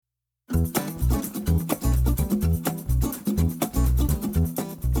Hello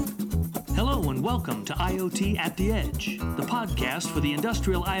and welcome to IoT at the Edge, the podcast for the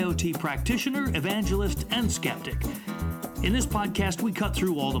industrial IoT practitioner, evangelist, and skeptic. In this podcast, we cut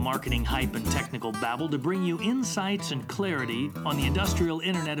through all the marketing hype and technical babble to bring you insights and clarity on the industrial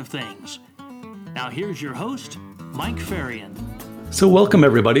Internet of Things. Now here's your host, Mike Farian. So welcome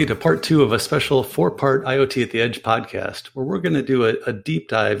everybody to part 2 of a special 4-part IoT at the Edge podcast, where we're going to do a deep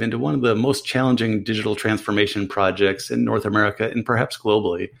dive into one of the most challenging digital transformation projects in North America and perhaps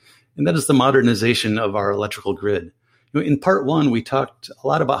globally, and that is the modernization of our electrical grid. In part 1, we talked a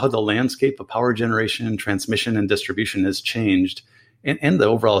lot about how the landscape of power generation, transmission, and distribution has changed, and the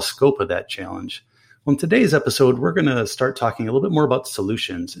overall scope of that challenge. Well, in today's episode, we're going to start talking a little bit more about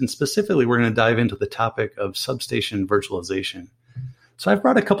solutions, and specifically, we're going to dive into the topic of substation virtualization. So I've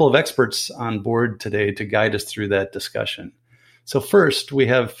brought a couple of experts on board today to guide us through that discussion. So first, we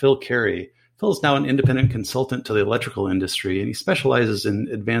have Phil Carey. Phil is now an independent consultant to the electrical industry, and he specializes in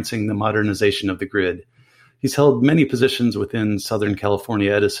advancing the modernization of the grid. He's held many positions within Southern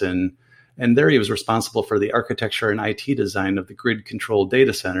California Edison, and there he was responsible for the architecture and IT design of the grid-controlled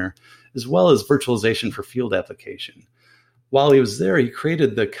data center, as well as virtualization for field application. While he was there, he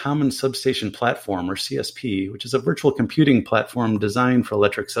created the Common Substation Platform, or CSP, which is a virtual computing platform designed for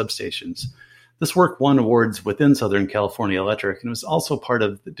electric substations. This work won awards within Southern California Electric and was also part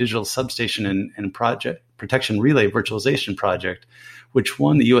of the Digital Substation and Project Protection Relay Virtualization Project, which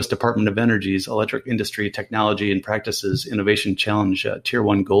won the U.S. Department of Energy's Electric Industry Technology and Practices Innovation Challenge Tier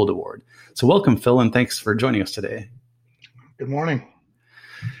 1 Gold Award. So welcome, Phil, and thanks for joining us today. Good morning.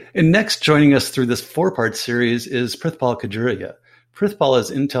 And next, joining us through this 4-part series is Prithpal Khajuria. Prithpal is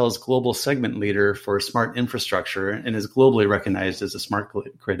Intel's global segment leader for smart infrastructure and is globally recognized as a smart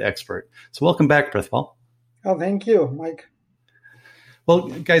grid expert. So welcome back, Prithpal. Oh, thank you, Mike. Well,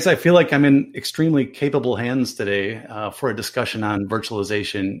 guys, I feel like I'm in extremely capable hands today for a discussion on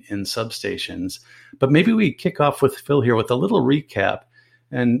virtualization in substations. But maybe we kick off with Phil here with a little recap.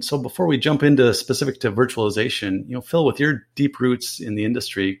 And so before we jump into specific to virtualization, Phil, with your deep roots in the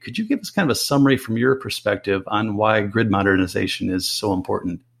industry, could you give us kind of a summary from your perspective on why grid modernization is so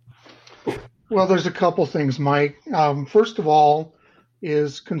important? Well, there's a couple things, Mike. First of all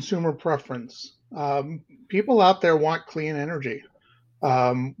is consumer preference. People out there want clean energy.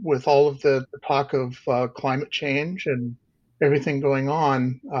 With all of the talk of climate change and everything going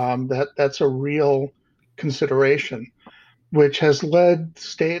on, that's a real consideration, which has led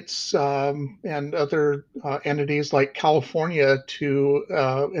states and other entities like California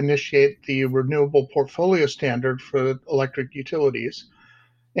to initiate the Renewable Portfolio Standard for electric utilities.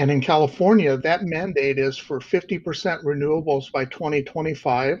 And in California, that mandate is for 50% renewables by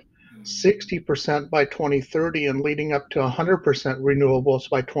 2025, 60% by 2030, and leading up to 100% renewables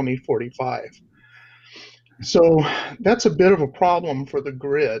by 2045. So that's a bit of a problem for the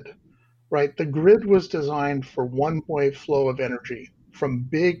grid. Right, the grid was designed for one-way flow of energy from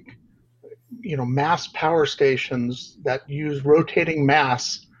big, mass power stations that use rotating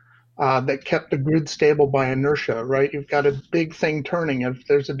mass that kept the grid stable by inertia. Right, you've got a big thing turning. If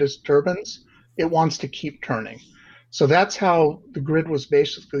there's a disturbance, it wants to keep turning. So that's how the grid was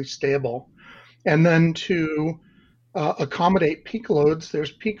basically stable. And then to accommodate peak loads,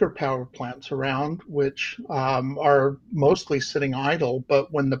 there's peaker power plants around, which are mostly sitting idle,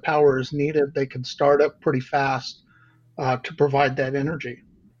 but when the power is needed, they can start up pretty fast to provide that energy.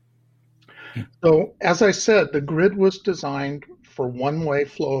 So as I said, the grid was designed for one-way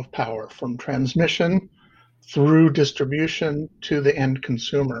flow of power from transmission through distribution to the end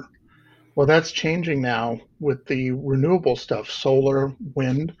consumer. Well, that's changing now with the renewable stuff, solar,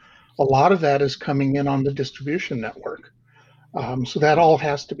 wind. A lot of that is coming in on the distribution network. So that all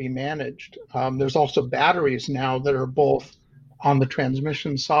has to be managed. There's also batteries now that are both on the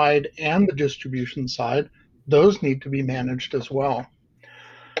transmission side and the distribution side. Those need to be managed as well.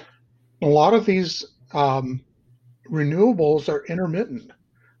 A lot of these renewables are intermittent.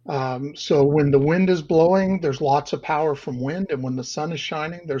 So when the wind is blowing, there's lots of power from wind, and when the sun is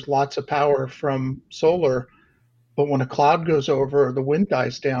shining, there's lots of power from solar. But when a cloud goes over or the wind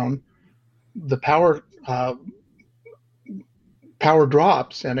dies down, the power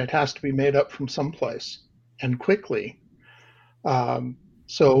drops, and it has to be made up from someplace and quickly.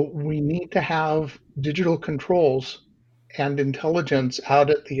 So we need to have digital controls and intelligence out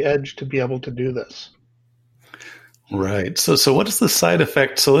at the edge to be able to do this. Right. So what is the side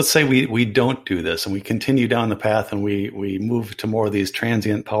effect? So let's say we don't do this and we continue down the path and we move to more of these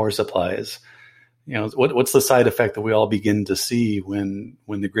transient power supplies. What's the side effect that we all begin to see when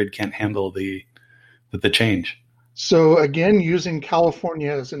the grid can't handle the change? So again, using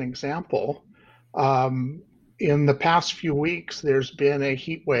California as an example, um, in the past few weeks, there's been a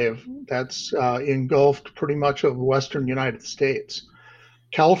heat wave that's engulfed pretty much of the western United States.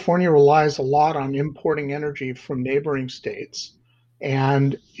 California relies a lot on importing energy from neighboring states.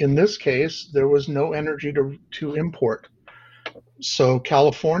 And in this case, there was no energy to import. So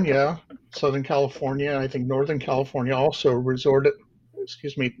California, Southern California, I think Northern California also resorted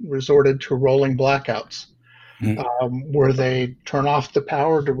to rolling blackouts, Mhm. where they turn off the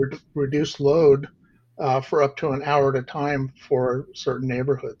power to reduce load for up to an hour at a time for certain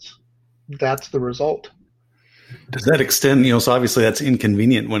neighborhoods. That's the result. Does that extend, so obviously that's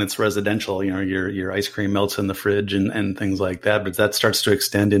inconvenient when it's residential, your ice cream melts in the fridge and things like that, but that starts to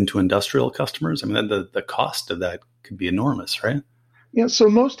extend into industrial customers. I mean, the cost of that could be enormous, right? Yeah, so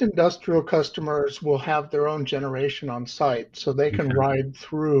most industrial customers will have their own generation on site, so they can Okay. ride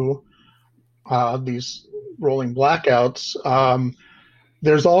through these rolling blackouts.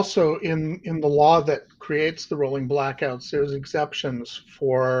 There's also in the law that creates the rolling blackouts, there's exceptions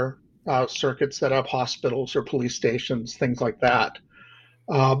for circuits that have hospitals or police stations, things like that.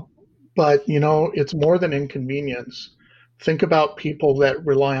 Uh, but it's more than inconvenience. Think about people that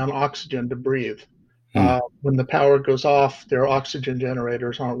rely on oxygen to breathe. Hmm. When the power goes off, their oxygen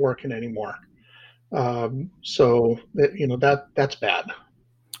generators aren't working anymore. So that's bad.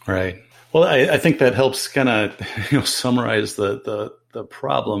 Right. Well, I think that helps kind of summarize the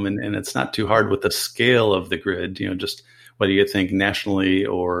problem, and it's not too hard with the scale of the grid. Just whether you think nationally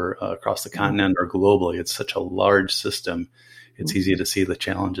or across the continent or globally, it's such a large system. It's easy to see the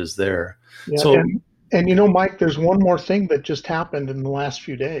challenges there. Yeah, So, and Mike, there's one more thing that just happened in the last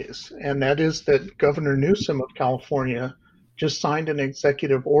few days, and that is that Governor Newsom of California just signed an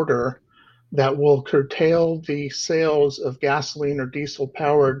executive order that will curtail the sales of gasoline or diesel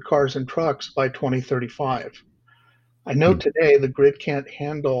powered cars and trucks by 2035. I know today the grid can't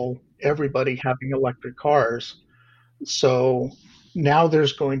handle everybody having electric cars, so now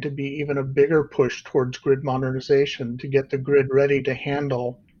there's going to be even a bigger push towards grid modernization to get the grid ready to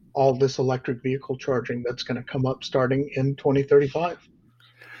handle all this electric vehicle charging that's going to come up starting in 2035.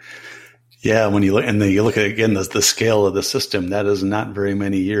 yeah, when you look and then you look at again the scale of the system, that is not very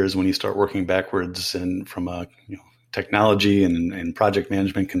many years when you start working backwards and from a technology and project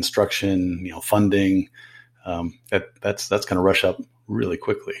management, construction, funding. That's going to rush up really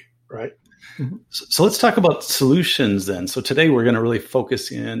quickly. Right. Mm-hmm. So let's talk about solutions then. So today we're going to really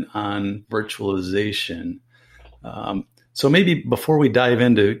focus in on virtualization. So maybe before we dive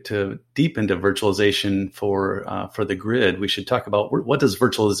deep into virtualization for the grid, we should talk about what does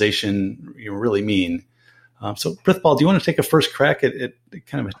virtualization really mean. So Prithpal, do you want to take a first crack at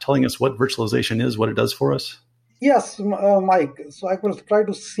kind of telling us what virtualization is, what it does for us? Yes, Mike. So I will try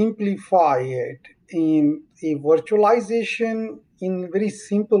to simplify it. In a virtualization, in very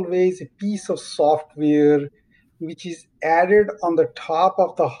simple ways, a piece of software which is added on the top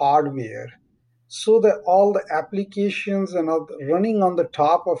of the hardware, so that all the applications and all running on the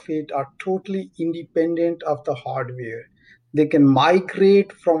top of it are totally independent of the hardware. They can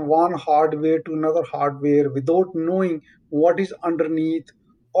migrate from one hardware to another hardware without knowing what is underneath,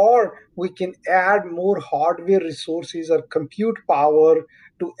 or we can add more hardware resources or compute power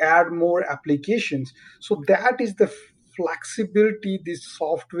to add more applications. So that is the flexibility this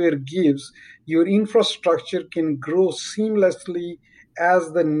software gives. Your infrastructure can grow seamlessly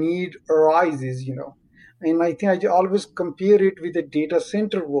as the need arises. And I think I always compare it with the data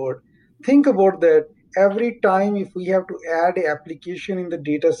center world. Think about that. Every time if we have to add an application in the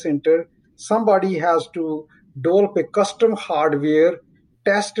data center, somebody has to develop a custom hardware,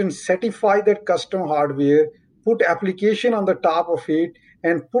 test and certify that custom hardware, put application on the top of it,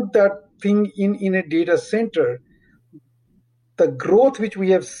 and put that thing in a data center. The growth which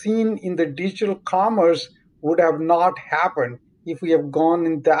we have seen in the digital commerce would have not happened if we have gone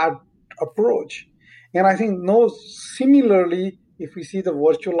in that approach. And I think no, similarly, if we see the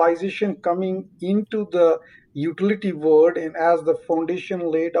virtualization coming into the utility world, and as the foundation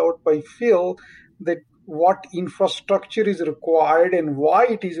laid out by Phil, that what infrastructure is required and why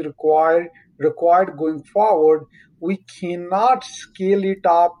it is required going forward, we cannot scale it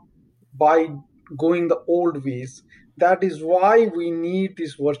up by going the old ways. That is why we need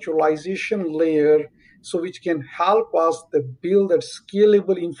this virtualization layer, so which can help us to build that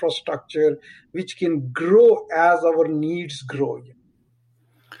scalable infrastructure which can grow as our needs grow.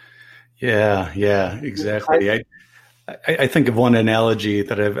 Yeah, I, exactly. I think of one analogy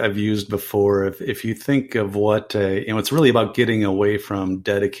that I've used before. If you think of what, it's really about getting away from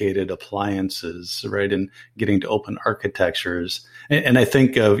dedicated appliances, right? And getting to open architectures. And I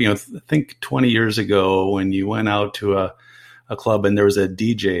think of, think 20 years ago when you went out to a club and there was a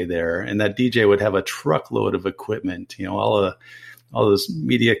DJ there, and that DJ would have a truckload of equipment, all this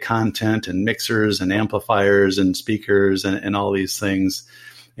media content and mixers and amplifiers and speakers and all these things.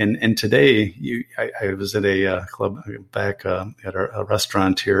 And today, I was at a club back at a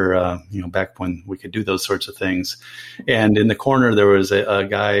restaurant here, back when we could do those sorts of things. And in the corner, there was a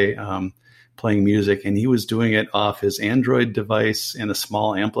guy playing music, and he was doing it off his Android device and a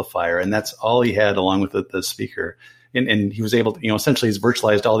small amplifier. And that's all he had along with the speaker. And he was able to, essentially he's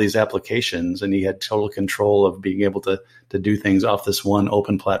virtualized all these applications, and he had total control of being able to do things off this one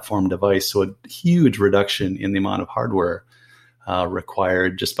open platform device. So a huge reduction in the amount of hardware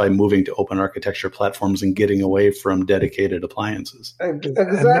required just by moving to open architecture platforms and getting away from dedicated appliances.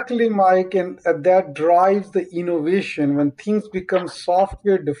 Exactly, Mike. And that drives the innovation when things become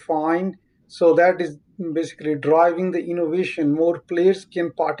software defined. So that is basically driving the innovation. More players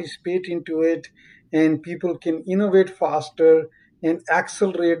can participate into it, and people can innovate faster and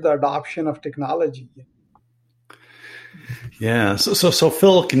accelerate the adoption of technology. Yeah. So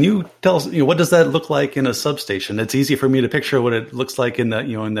Phil, can you tell us, what does that look like in a substation? It's easy for me to picture what it looks like in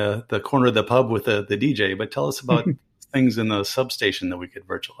the corner of the pub with the DJ, but tell us about things in the substation that we could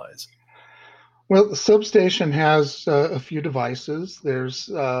virtualize. Well, the substation has a few devices. There's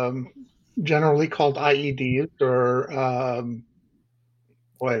generally called IEDs, or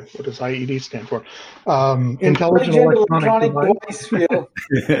what does IED stand for? Intelligent electronic device. Well,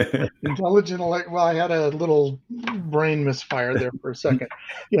 I had a little brain misfire there for a second.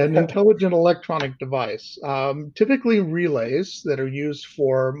 Yeah, an intelligent electronic device. Typically relays that are used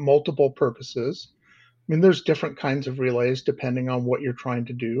for multiple purposes. I mean, there's different kinds of relays depending on what you're trying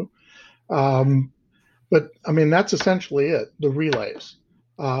to do. But I mean, that's essentially it, the relays.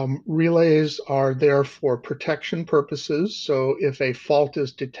 Relays are there for protection purposes. So if a fault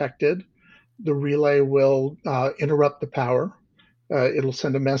is detected, the relay will interrupt the power. It'll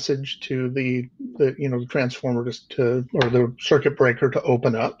send a message to the transformer or the circuit breaker to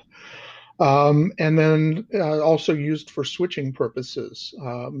open up. And then also used for switching purposes,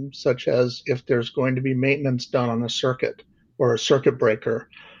 such as if there's going to be maintenance done on a circuit or a circuit breaker.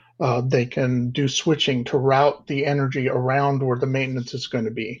 They can do switching to route the energy around where the maintenance is going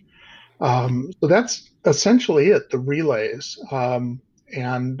to be. So that's essentially it, the relays. I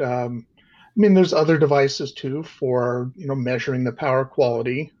mean, there's other devices too for, measuring the power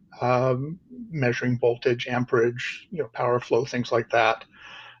quality, measuring voltage, amperage, power flow, things like that.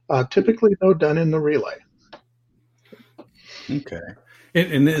 Typically, though, done in the relay. Okay.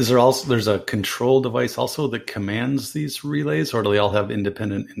 And there's a control device also that commands these relays, or do they all have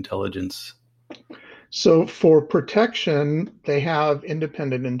independent intelligence? So for protection, they have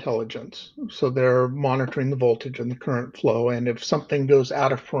independent intelligence. So they're monitoring the voltage and the current flow. And if something goes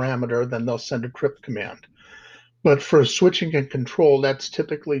out of parameter, then they'll send a trip command. But for switching and control, that's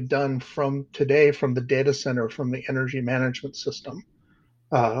typically done from the data center, from the energy management system.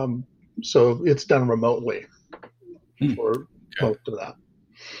 So it's done remotely for most of that.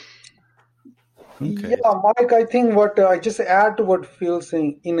 Okay. Yeah, Mike, I think what I just add to what Phil's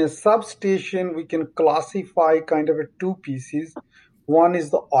saying, in a substation, we can classify kind of two pieces. One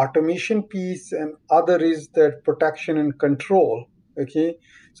is the automation piece, and other is that protection and control. Okay,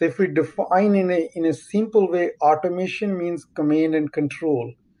 so if we define in a simple way, automation means command and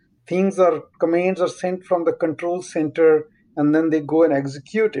control. Commands are sent from the control center, and then they go and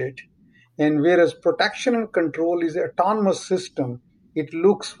execute it. And whereas protection and control is an autonomous system, it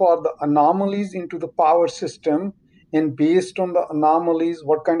looks for the anomalies into the power system, and based on the anomalies,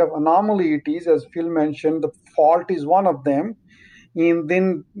 what kind of anomaly it is, as Phil mentioned, the fault is one of them. And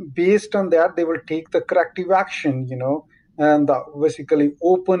then based on that, they will take the corrective action, and basically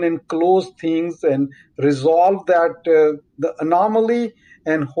open and close things and resolve the anomaly,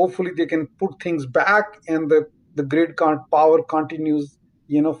 and hopefully they can put things back, and the grid power continues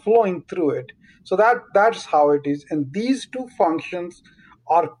flowing through it. So that's how it is. And these two functions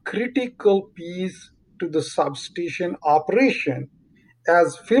are critical piece to the substation operation.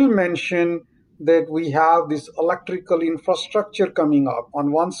 As Phil mentioned, that we have this electrical infrastructure coming up.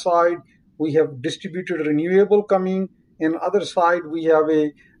 On one side, we have distributed renewable coming, and other side, we have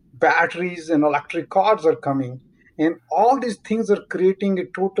batteries and electric cars are coming. And all these things are creating a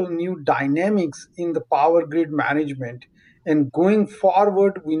total new dynamics in the power grid management. And going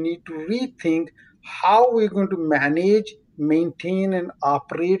forward, we need to rethink how we're going to manage, maintain, and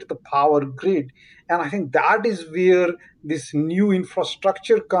operate the power grid. And I think that is where this new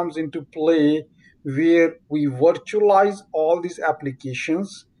infrastructure comes into play, where we virtualize all these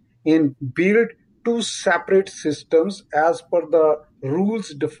applications and build two separate systems as per the rules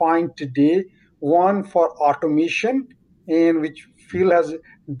defined today, one for automation, and which Phil has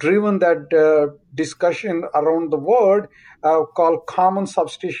driven that discussion around the world, called Common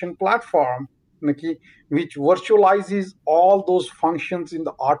Substation Platform, okay, which virtualizes all those functions in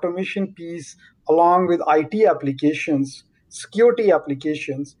the automation piece along with IT applications, security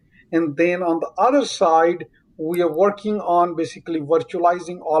applications. And then on the other side, we are working on basically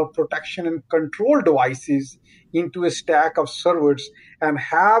virtualizing all protection and control devices into a stack of servers and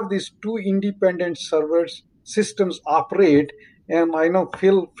have these two independent servers systems operate. And I know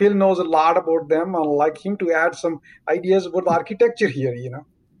Phil knows a lot about them. I'd like him to add some ideas about the architecture here.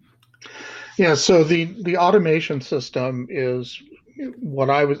 Yeah, so the automation system is what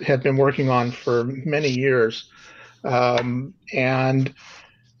had been working on for many years. And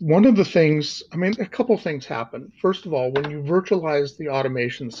one of the things, I mean, a couple of things happen. First of all, when you virtualize the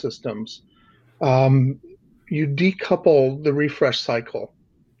automation systems, um, you decouple the refresh cycle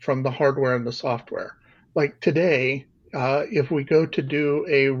from the hardware and the software. Like today, if we go to do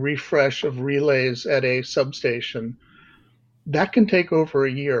a refresh of relays at a substation, that can take over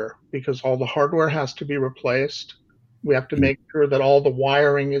a year because all the hardware has to be replaced. We have to make sure that all the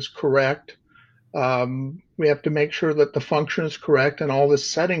wiring is correct. We have to make sure that the function is correct and all the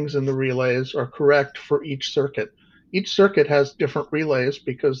settings in the relays are correct for each circuit. Each circuit has different relays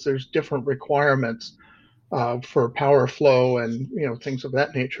because there's different requirements for power flow and things of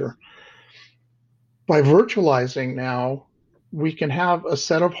that nature. By virtualizing now, we can have a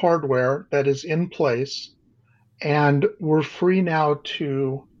set of hardware that is in place, and we're free now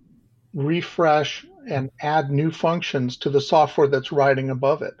to refresh and add new functions to the software that's riding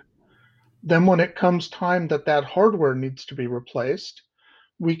above it. Then when it comes time that hardware needs to be replaced,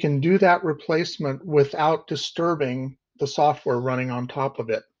 we can do that replacement without disturbing the software running on top of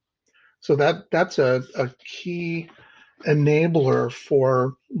it. So that's a key enabler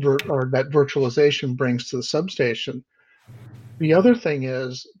for that virtualization brings to the substation. The other thing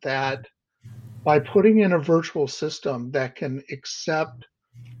is that by putting in a virtual system that can accept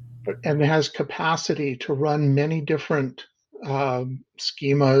and has capacity to run many different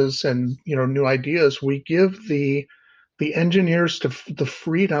schemas and new ideas, we give the engineers the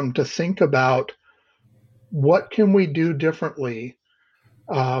freedom to think about what can we do differently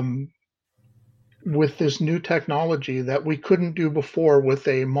um, with this new technology that we couldn't do before with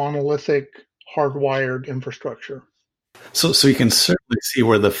a monolithic hardwired infrastructure. So you can certainly see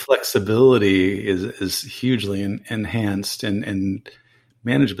where the flexibility is hugely enhanced and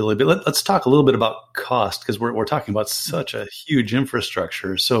manageability. But let's talk a little bit about cost, because we're talking about such a huge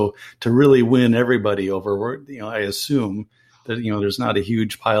infrastructure. So to really win everybody over, I assume that there's not a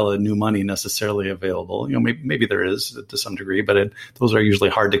huge pile of new money necessarily available. Maybe there is to some degree, but those are usually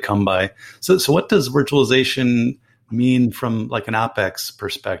hard to come by. So what does virtualization mean from like an OpEx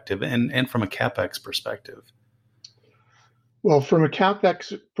perspective and from a CapEx perspective? Well, from a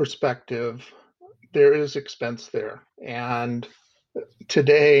CapEx perspective, there is expense there. And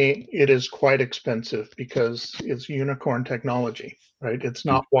today it is quite expensive because it's unicorn technology, right? It's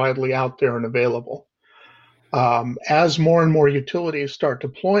not widely out there and available. As more and more utilities start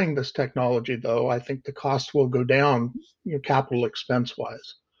deploying this technology, though, I think the cost will go down, capital expense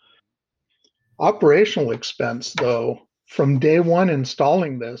wise. Operational expense, though, from day one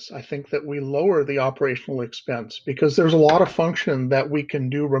installing this, I think that we lower the operational expense because there's a lot of function that we can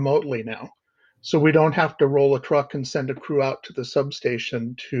do remotely now. So we don't have to roll a truck and send a crew out to the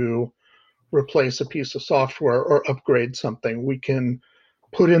substation to replace a piece of software or upgrade something. We can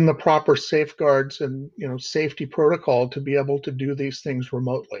put in the proper safeguards and safety protocol to be able to do these things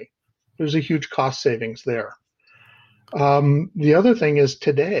remotely. There's a huge cost savings there. The other thing is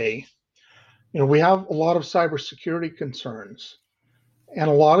today, we have a lot of cybersecurity concerns, and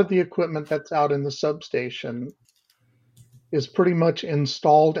a lot of the equipment that's out in the substation is pretty much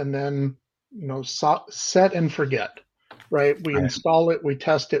installed and then, set and forget, right? We install it, we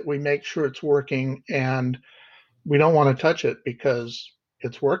test it, we make sure it's working, and we don't want to touch it because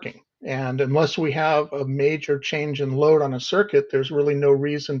it's working. And unless we have a major change in load on a circuit, there's really no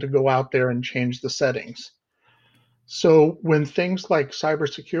reason to go out there and change the settings. So when things like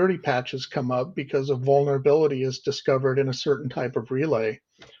cybersecurity patches come up because a vulnerability is discovered in a certain type of relay,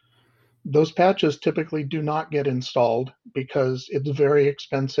 those patches typically do not get installed because it's very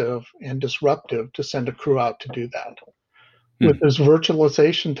expensive and disruptive to send a crew out to do that. With this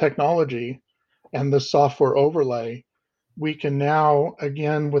virtualization technology and the software overlay, we can now,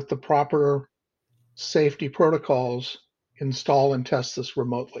 again, with the proper safety protocols, install and test this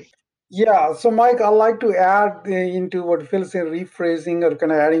remotely. Yeah, so Mike, I'd like to add into what Phil said, rephrasing or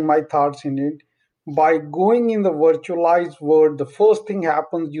kind of adding my thoughts in it. By going in the virtualized world, the first thing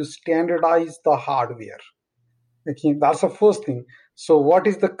happens, you standardize the hardware. Okay, that's the first thing. So what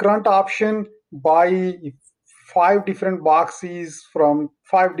is the current option? Buy 5 different boxes from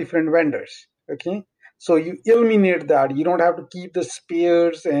 5 different vendors. Okay, so you eliminate that. You don't have to keep the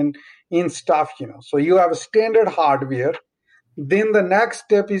spares and in stuff. So you have a standard hardware. Then the next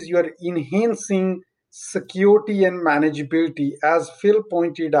step is you are enhancing security and manageability. As Phil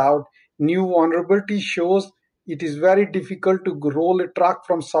pointed out, new vulnerability shows it is very difficult to roll a truck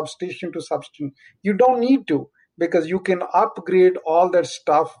from substation to substation. You don't need to, because you can upgrade all that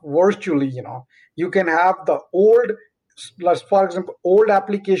stuff virtually. You can have the old, for example, old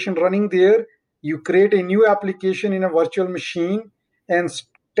application running there. You create a new application in a virtual machine and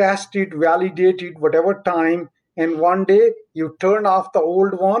test it, validate it, whatever time, and one day you turn off the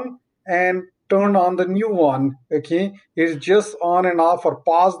old one and turn on the new one. Okay, it's just on and off, or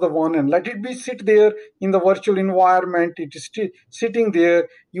pause the one and let it be sit there in the virtual environment. It is sitting there.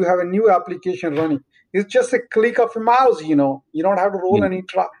 You have a new application running. It's just a click of a mouse. You don't have to roll any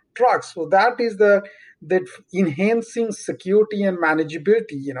trucks. So that is that enhancing security and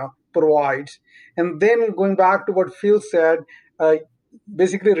manageability provides. And then going back to what Phil said,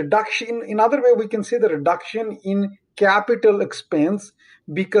 basically reduction, in other way we can say the reduction in capital expense,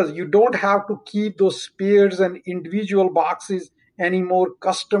 because you don't have to keep those spares and individual boxes anymore,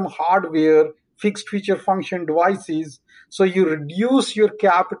 custom hardware, fixed feature function devices. So you reduce your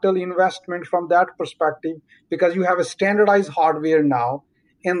capital investment from that perspective, because you have a standardized hardware now.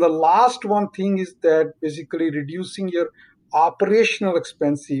 And the last one thing is that basically reducing your operational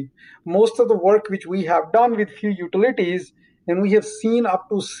expenses. Most of the work which we have done with few utilities, and we have seen up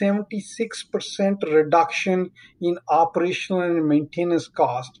to 76% reduction in operational and maintenance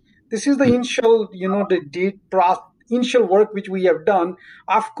cost. This is the initial, initial work which we have done.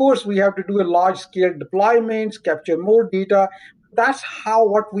 Of course, we have to do a large scale deployments, capture more data. That's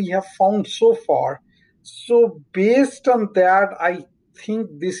what we have found so far. So based on that, I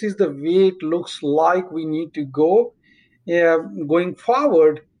think this is the way it looks like we need to go going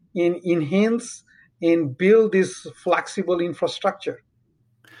forward in enhance and build this flexible infrastructure.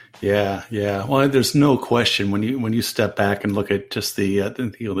 Yeah, yeah. Well, there's no question when you step back and look at just the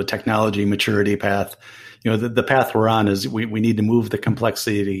technology maturity path. The path we're on is we need to move the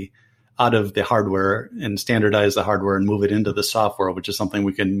complexity out of the hardware and standardize the hardware and move it into the software, which is something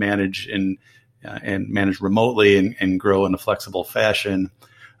we can manage and manage remotely and grow in a flexible fashion.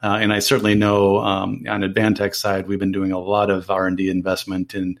 And I certainly know on Advantech's side, we've been doing a lot of R&D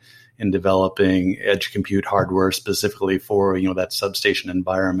investment in developing edge compute hardware specifically for that substation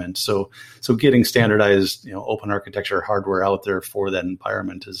environment. So getting standardized open architecture hardware out there for that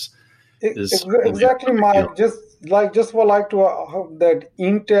environment is exactly, Mike. Just would like to that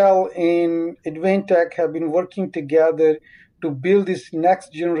Intel and Advantech have been working together to build this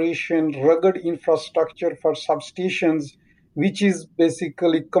next generation rugged infrastructure for substations, which is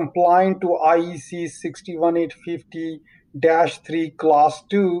basically compliant to IEC 61850-3 Class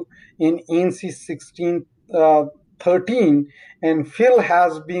 2 in ANSI 1613. And Phil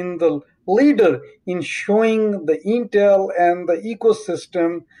has been the leader in showing the Intel and the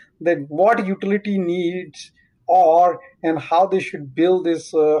ecosystem that what utility needs are and how they should build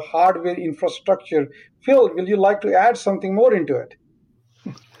this hardware infrastructure. Phil, will you like to add something more into it?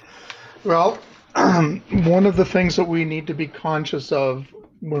 Well, one of the things that we need to be conscious of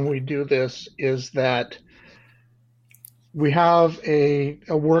when we do this is that we have a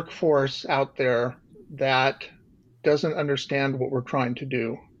workforce out there that doesn't understand what we're trying to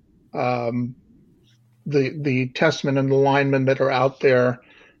do. The testmen and the linemen that are out there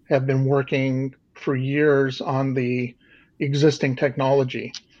have been working for years on the existing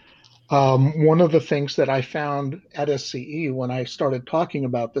technology. One of the things that I found at SCE when I started talking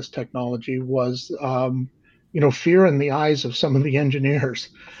about this technology was, fear in the eyes of some of the engineers,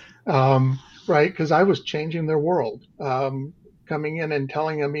 right? Because I was changing their world, coming in and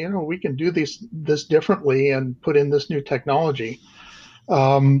telling them, we can do this differently and put in this new technology.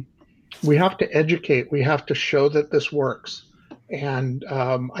 We have to educate. We have to show that this works. And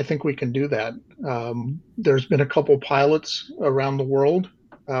I think we can do that. There's been a couple pilots around the world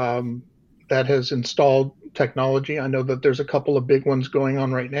that has installed technology. I know that there's a couple of big ones going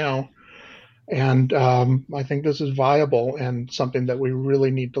on right now. And I think this is viable and something that we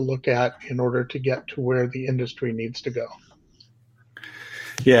really need to look at in order to get to where the industry needs to go.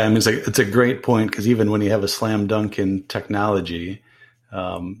 Yeah, I mean, it's a great point, because even when you have a slam dunk in technology,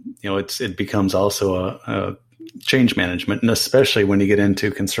 it becomes also a change management, and especially when you get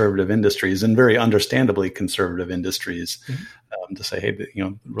into conservative industries and very understandably conservative industries, to say, hey,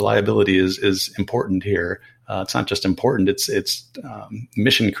 reliability is important here. It's not just important; it's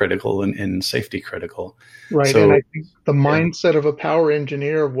mission critical and safety critical. Right, so, and I think the mindset of a power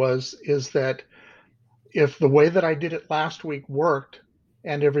engineer is that if the way that I did it last week worked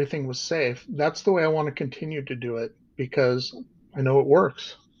and everything was safe, that's the way I want to continue to do it because I know it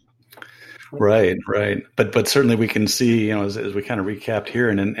works. Right. But certainly we can see, as we kind of recapped here,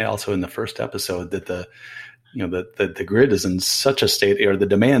 and also in the first episode, that the grid is in such a state, or the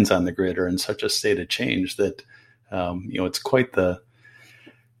demands on the grid are in such a state of change that it's quite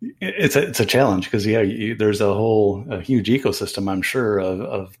it's a challenge because there's a huge ecosystem, I'm sure,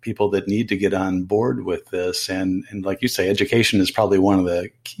 of people that need to get on board with this, and like you say, education is probably one of the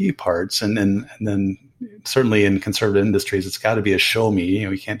key parts, and then certainly in conservative industries, it's got to be a show me.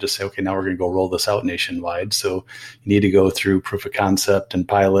 We can't just say, okay, now we're going to go roll this out nationwide. So you need to go through proof of concept and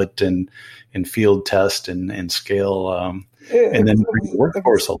pilot and field test and scale, and then bring the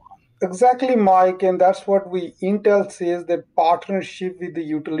workforce along. Exactly, Mike. And that's what Intel says, that partnership with the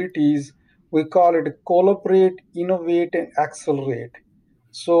utilities, we call it collaborate, innovate, and accelerate.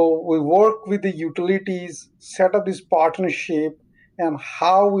 So we work with the utilities, set up this partnership, and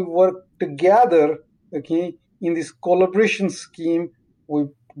how we work together, okay, in this collaboration scheme. We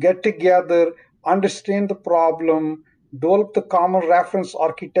get together, understand the problem, develop the common reference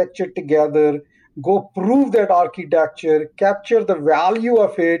architecture together, go prove that architecture, capture the value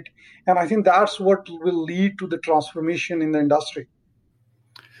of it, and I think that's what will lead to the transformation in the industry.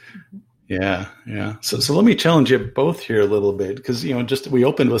 Yeah. So let me challenge you both here a little bit, because we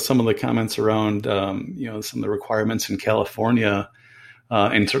opened with some of the comments around some of the requirements in California,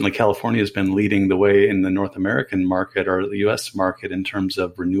 and certainly California has been leading the way in the North American market or the U.S. market in terms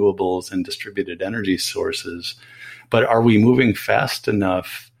of renewables and distributed energy sources. But are we moving fast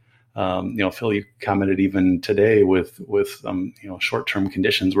enough? Phil, you commented even today with short-term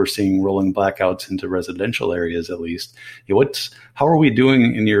conditions, we're seeing rolling blackouts into residential areas, at least. How are we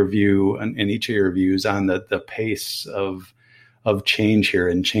doing in your view, and in each of your views, on the pace of change here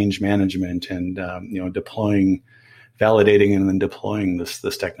and change management and validating and then deploying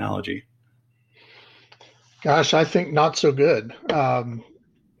this technology? Gosh, I think not so good.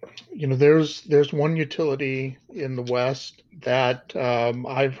 There's one utility in the West that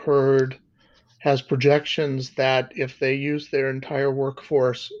I've heard has projections that if they use their entire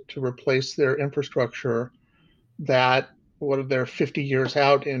workforce to replace their infrastructure, that they're 50 years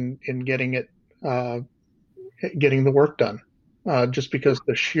out in getting the work done, just because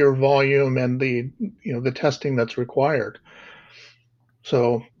the sheer volume and the testing that's required.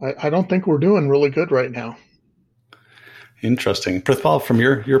 So I don't think we're doing really good right now. Interesting. Prithpal, from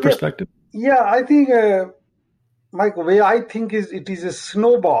your perspective? Yeah, I think, Mike, the way I think is it is a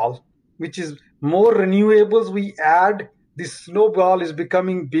snowball, which is more renewables we add, this snowball is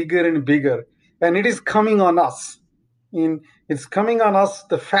becoming bigger and bigger, and it is coming on us. It's coming on us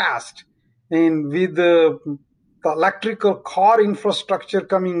the fast. And with the electrical car infrastructure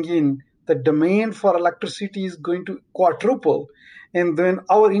coming in, the demand for electricity is going to quadruple. And then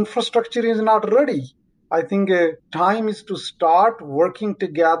our infrastructure is not ready. I think time is to start working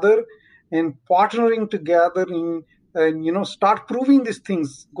together and partnering together and start proving these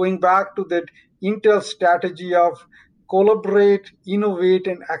things, going back to that Intel strategy of collaborate, innovate,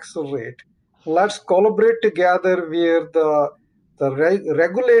 and accelerate. Let's collaborate together where the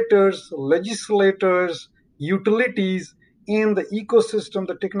regulators, legislators, utilities, and the ecosystem,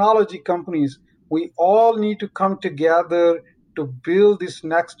 the technology companies, we all need to come together to build this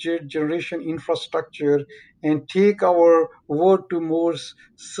next generation infrastructure and take our world to more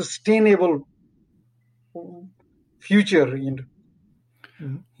sustainable future.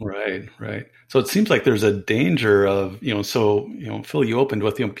 Right. So it seems like there's a danger of, Phil, you opened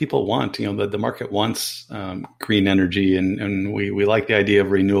with, people want, the market wants green energy, and we like the idea of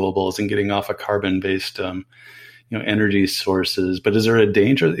renewables and getting off of carbon-based, energy sources. But is there a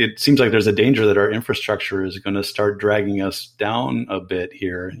danger? It seems like there's a danger that our infrastructure is going to start dragging us down a bit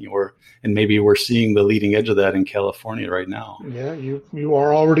here, and maybe we're seeing the leading edge of that in California right now. Yeah, you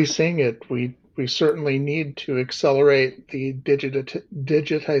are already seeing it. We certainly need to accelerate the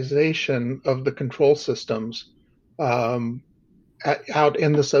digitization of the control systems out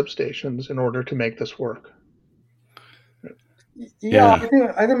in the substations in order to make this work. Yeah.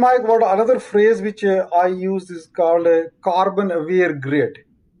 I think Mike, another phrase which I use is called a carbon aware grid.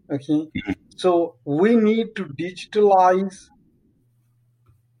 Okay. So we need to digitalize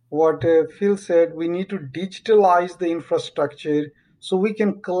what Phil said. We need to digitalize the infrastructure so we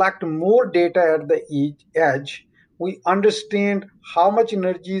can collect more data at the edge. We understand how much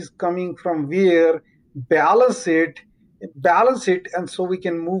energy is coming from where, balance it, and so we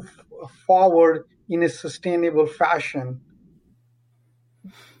can move forward in a sustainable fashion.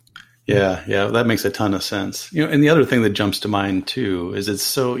 Yeah, that makes a ton of sense. And the other thing that jumps to mind too is it's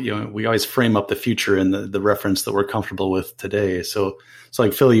so, we always frame up the future in the reference that we're comfortable with today. So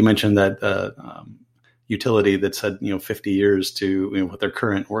like Phil, you mentioned that utility that's had 50 years to with their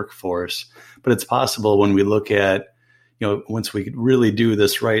current workforce, but it's possible when we look at once we really do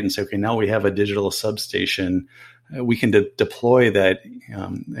this right and say, okay, now we have a digital substation, we can deploy that.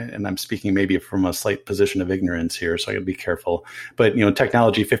 And I'm speaking maybe from a slight position of ignorance here, so I gotta be careful. But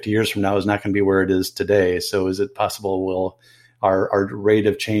technology 50 years from now is not going to be where it is today. So is it possible our rate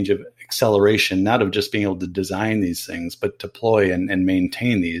of change of acceleration, not of just being able to design these things, but deploy and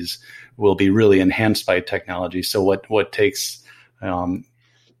maintain these, will be really enhanced by technology? So what takes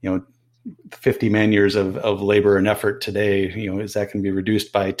 50 man years of labor and effort today, is that going to be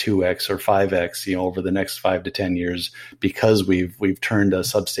reduced by 2x or 5x, over the next 5 to 10 years, because we've turned a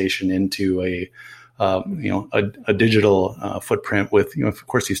substation into a digital footprint with, of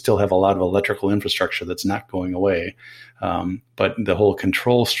course, you still have a lot of electrical infrastructure that's not going away. But the whole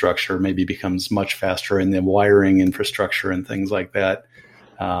control structure maybe becomes much faster, in the wiring infrastructure and things like that,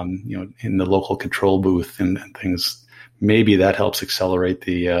 in the local control booth and things. Maybe that helps accelerate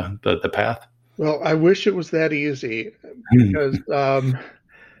the path. Well, I wish it was that easy, because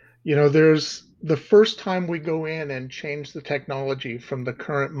there's the first time we go in and change the technology from the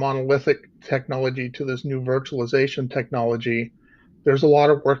current monolithic technology to this new virtualization technology, there's a lot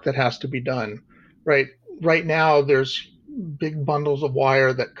of work that has to be done. Right now, there's big bundles of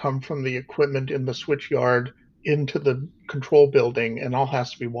wire that come from the equipment in the switch yard into the control building, and all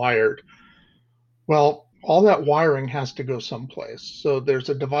has to be wired. Well, all that wiring has to go someplace. So there's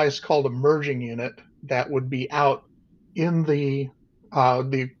a device called a merging unit that would be out in the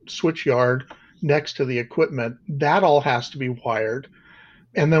switch yard next to the equipment. That all has to be wired.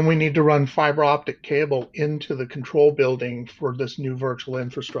 And then we need to run fiber optic cable into the control building for this new virtual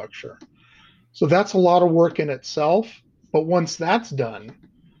infrastructure. So that's a lot of work in itself. But once that's done,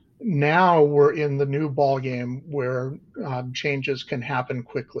 now we're in the new ballgame where changes can happen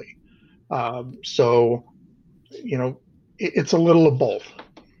quickly. So it's a little of both.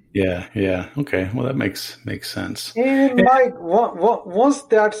 Yeah. Okay. Well, that makes sense. And Mike, once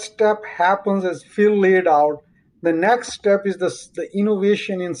that step happens, as Phil laid out, the next step is the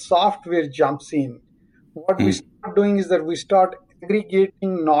innovation in software jumps in. What we start doing is that we start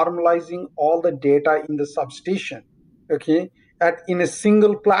aggregating, normalizing all the data in the substation, in a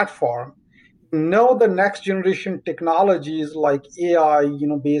single platform. Now the next generation technologies like AI,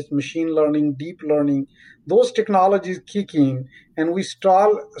 based machine learning, deep learning, those technologies kick in, and we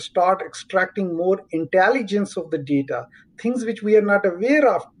start extracting more intelligence of the data, things which we are not aware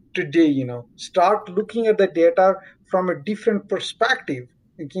of today. Start looking at the data from a different perspective.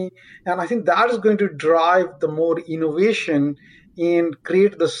 And I think that is going to drive the more innovation and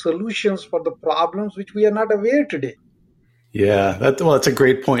create the solutions for the problems which we are not aware today. Yeah, that's a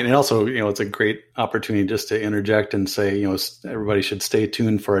great point. And also, it's a great opportunity just to interject and say, everybody should stay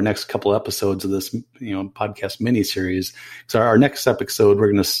tuned for our next couple episodes of this, podcast mini series. So our next episode,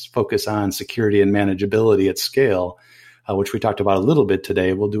 we're going to focus on security and manageability at scale, which we talked about a little bit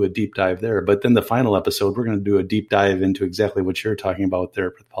today. We'll do a deep dive there. But then the final episode, we're going to do a deep dive into exactly what you're talking about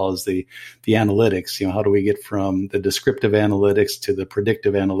there, Paul, is the analytics. How do we get from the descriptive analytics to the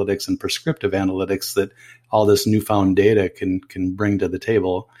predictive analytics and prescriptive analytics that all this newfound data can bring to the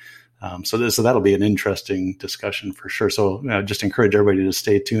table? So that'll be an interesting discussion for sure. So just encourage everybody to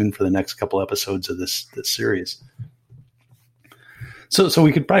stay tuned for the next couple episodes of this series. So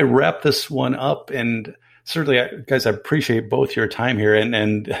we could probably wrap this one up, and certainly, guys, I appreciate both your time here,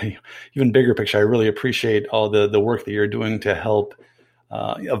 and even bigger picture, I really appreciate all the work that you're doing to help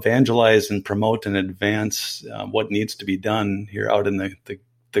evangelize and promote and advance what needs to be done here out in the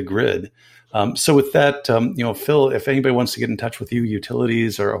grid. So with that, Phil, if anybody wants to get in touch with you,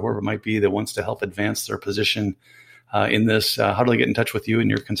 utilities or whoever it might be that wants to help advance their position in this, how do they get in touch with you in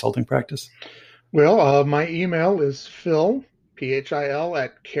your consulting practice? Well, my email is Phil, PHIL,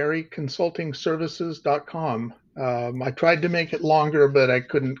 at careyconsultingservices.com. I tried to make it longer, but I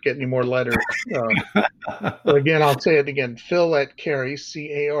couldn't get any more letters. So again, I'll say it again, Phil at Carey,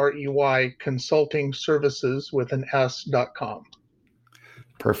 CAREY, consulting services with an S.com.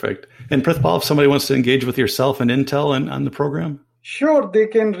 Perfect. And Prithpal, if somebody wants to engage with yourself and Intel on the program? Sure, they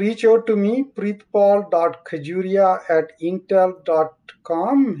can reach out to me, prithpal.khajuria@intel.com.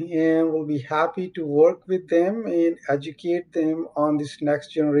 come, and we'll be happy to work with them and educate them on this next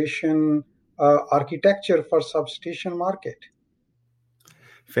generation architecture for substation market.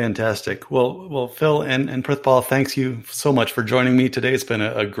 Fantastic. Well, Phil and Prithpal, thanks you so much for joining me today. It's been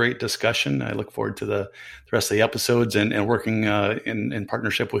a great discussion. I look forward to the rest of the episodes and working in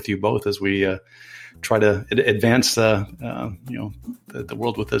partnership with you both as we try to advance the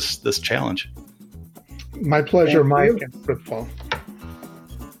world with this challenge. My pleasure, Mike and Prithpal.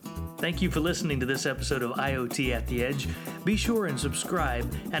 Thank you for listening to this episode of IoT at the Edge. Be sure and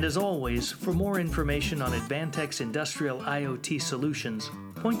subscribe. And as always, for more information on Advantech's industrial IoT solutions,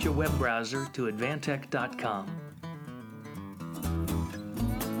 point your web browser to advantech.com.